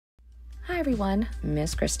Hi everyone,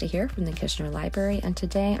 Miss Christa here from the Kishner Library, and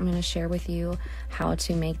today I'm going to share with you how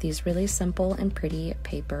to make these really simple and pretty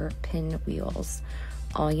paper pinwheels.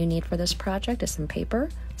 All you need for this project is some paper,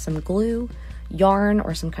 some glue, yarn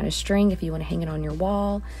or some kind of string if you want to hang it on your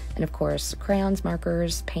wall, and of course crayons,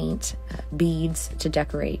 markers, paint, beads to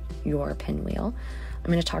decorate your pinwheel.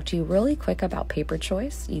 I'm going to talk to you really quick about paper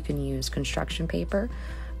choice. You can use construction paper,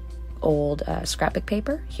 old scrapbook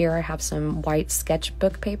paper. Here I have some white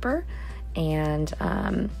sketchbook paper, and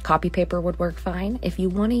copy paper would work fine. If you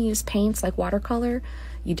want to use paints like watercolor,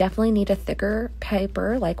 you definitely need a thicker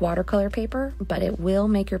paper like watercolor paper, but it will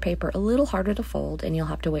make your paper a little harder to fold and you'll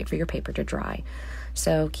have to wait for your paper to dry.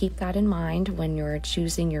 So keep that in mind when you're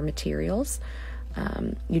choosing your materials.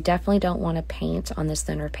 You definitely don't want to paint on this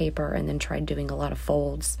thinner paper and then try doing a lot of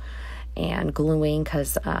folds and gluing,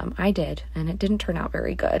 because I did and it didn't turn out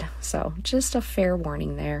very good. So just a fair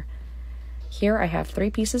warning there. Here I have 3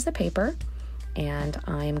 pieces of paper, and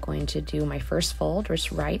I'm going to do my first fold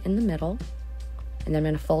just right in the middle, and then I'm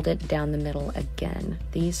going to fold it down the middle again.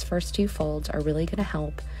 These first 2 folds are really going to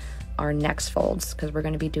help our next folds because we're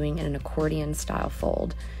going to be doing an accordion style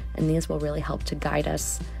fold, and these will really help to guide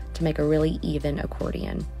us to make a really even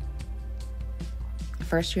accordion.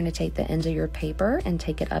 First, you're going to take the ends of your paper and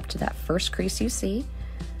take it up to that first crease you see.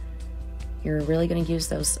 You're really going to use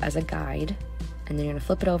those as a guide, and then you're going to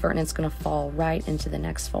flip it over and it's going to fall right into the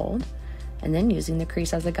next fold. And then using the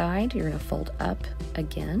crease as a guide, you're going to fold up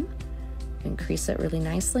again and crease it really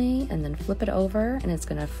nicely, and then flip it over and it's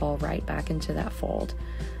going to fall right back into that fold.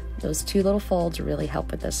 Those 2 little folds really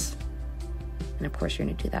help with this. And of course, you're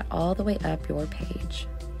going to do that all the way up your page.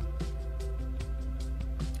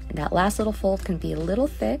 And that last little fold can be a little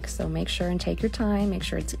thick, so make sure and take your time, make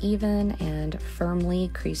sure it's even, and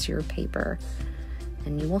firmly crease your paper.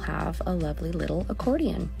 And you will have a lovely little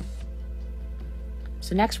accordion.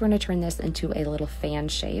 So next we're going to turn this into a little fan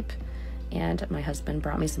shape, and my husband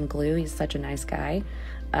brought me some glue. He's such a nice guy.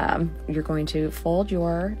 You're going to fold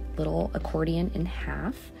your little accordion in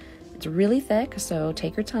half. It's really thick, so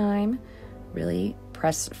take your time, really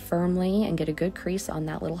press firmly and get a good crease on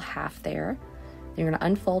that little half there. Then you're going to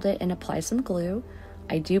unfold it and apply some glue.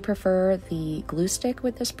 I do prefer the glue stick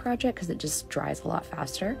with this project because it just dries a lot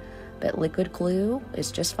faster, but liquid glue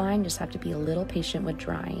is just fine. Just have to be a little patient with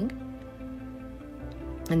drying.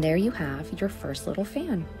 And there you have your first little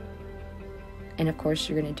fan. And of course,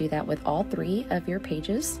 you're going to do that with all 3 of your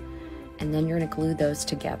pages, and then you're going to glue those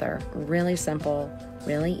together. Really simple,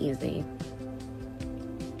 really easy.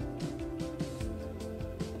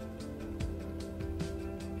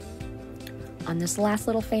 On this last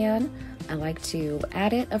little fan, I like to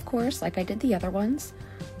add it, of course, like I did the other ones,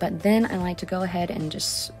 but then I like to go ahead and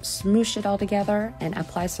just smoosh it all together and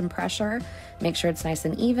apply some pressure. Make sure it's nice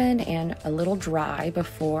and even and a little dry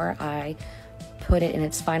before I put it in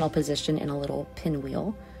its final position in a little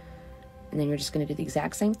pinwheel. And then you're just going to do the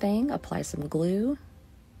exact same thing, apply some glue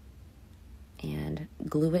and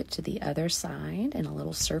glue it to the other side in a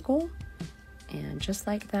little circle. And just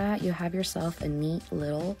like that, you have yourself a neat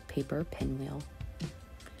little paper pinwheel.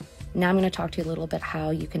 Now I'm going to talk to you a little bit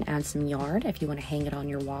how you can add some yarn if you want to hang it on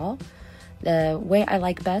your wall. The way I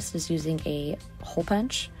like best is using a hole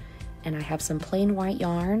punch, and I have some plain white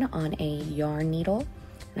yarn on a yarn needle,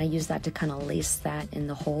 and I use that to kind of lace that in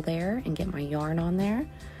the hole there and get my yarn on there.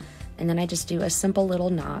 And then I just do a simple little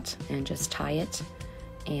knot and just tie it.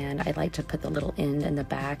 And I like to put the little end in the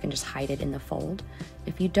back and just hide it in the fold.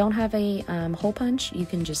 If you don't have a hole punch, you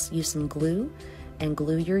can just use some glue and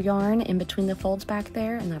glue your yarn in between the folds back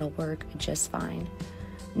there, and that'll work just fine.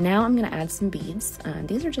 Now I'm going to add some beads.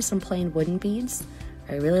 These are just some plain wooden beads.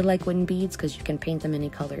 I really like wooden beads because you can paint them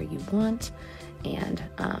any color you want, and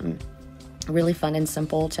really fun and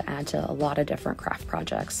simple to add to a lot of different craft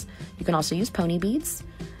projects. You can also use pony beads.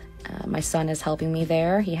 My son is helping me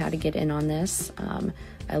there. He had to get in on this.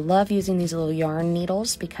 I love using these little yarn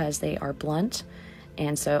needles because they are blunt,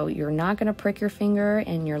 and so you're not going to prick your finger,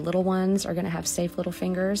 and your little ones are going to have safe little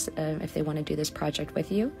fingers if they want to do this project with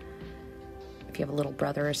you, if you have a little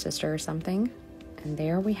brother or sister or something. And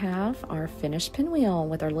there we have our finished pinwheel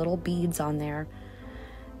with our little beads on there.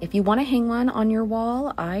 If you want to hang one on your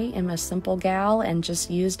wall, I am a simple gal and just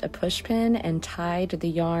used a push pin and tied the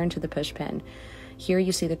yarn to the push pin. Here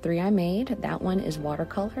you see the 3 I made. That one is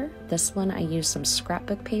watercolor. This one I used some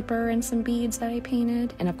scrapbook paper and some beads that I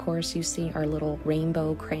painted. And of course you see our little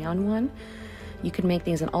rainbow crayon one. You can make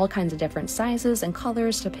these in all kinds of different sizes and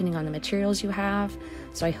colors depending on the materials you have.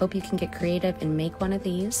 So I hope you can get creative and make one of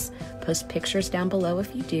these. Post pictures down below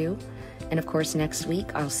if you do. And of course next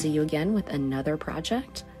week I'll see you again with another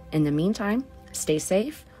project. In the meantime, stay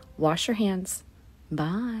safe, wash your hands.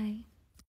 Bye.